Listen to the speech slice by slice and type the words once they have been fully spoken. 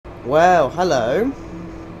Well, hello.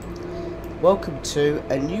 Welcome to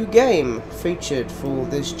a new game featured for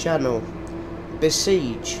this channel,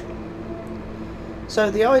 Beseige.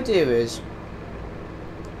 So the idea is,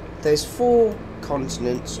 there's 4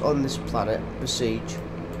 continents on this planet, Beseige.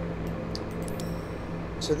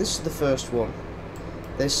 So this is the first one.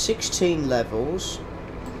 There's 16 levels.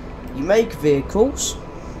 You make vehicles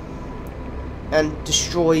and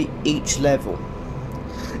destroy each level.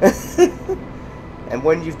 And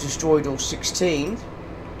when you've destroyed all 16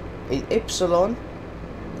 in Ypsilon,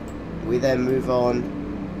 we then move on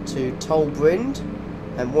to Tolbrind,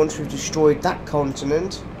 and once we've destroyed that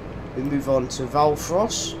continent, we move on to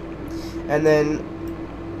Valfros, and then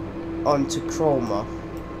on to Chroma.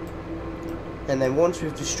 And then once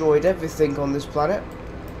we've destroyed everything on this planet,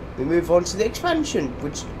 we move on to the expansion,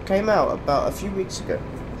 which came out about a few weeks ago,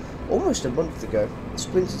 almost a month ago,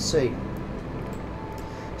 Splintered Sea.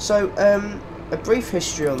 So, a brief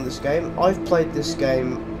history on this game. I've played this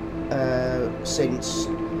game since,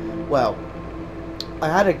 well, I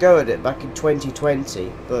had a go at it back in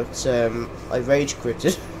 2020, but I rage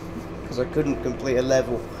quitted because I couldn't complete a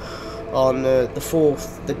level on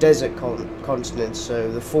the desert continent, so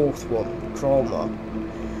the 4th one, Chroma.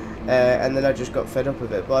 And then I just got fed up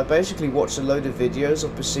with it. But I basically watched a load of videos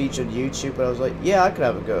of Beseige on YouTube, and I was like, yeah, I could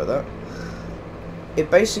have a go at that. It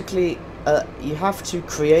basically, you have to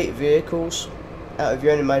create vehicles out of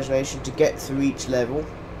your own imagination to get through each level.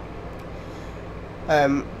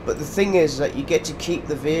 But the thing is that you get to keep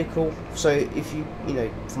the vehicle. So if you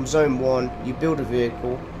from zone 1, you build a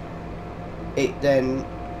vehicle, it then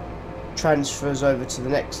transfers over to the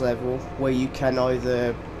next level where you can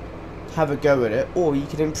either have a go at it, or you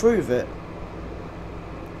can improve it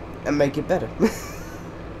and make it better,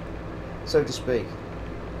 so to speak.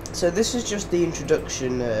 So this is just the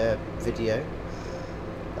introduction video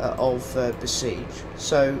of Beseige.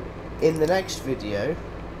 So in the next video,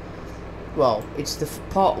 well, it's the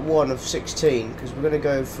part 1 of 16, because we're going to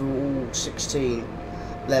go through all 16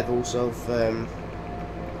 levels of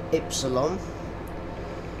Ypsilon.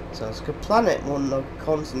 Sounds like a planet, more than a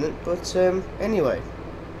continent, but anyway,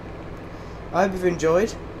 I hope you've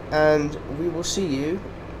enjoyed, and we will see you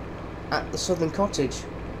at the Southern Cottage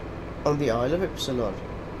on the Isle of Ypsilon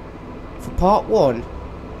for part 1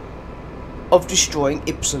 of destroying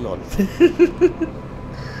Ypsilon.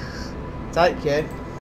 Take care.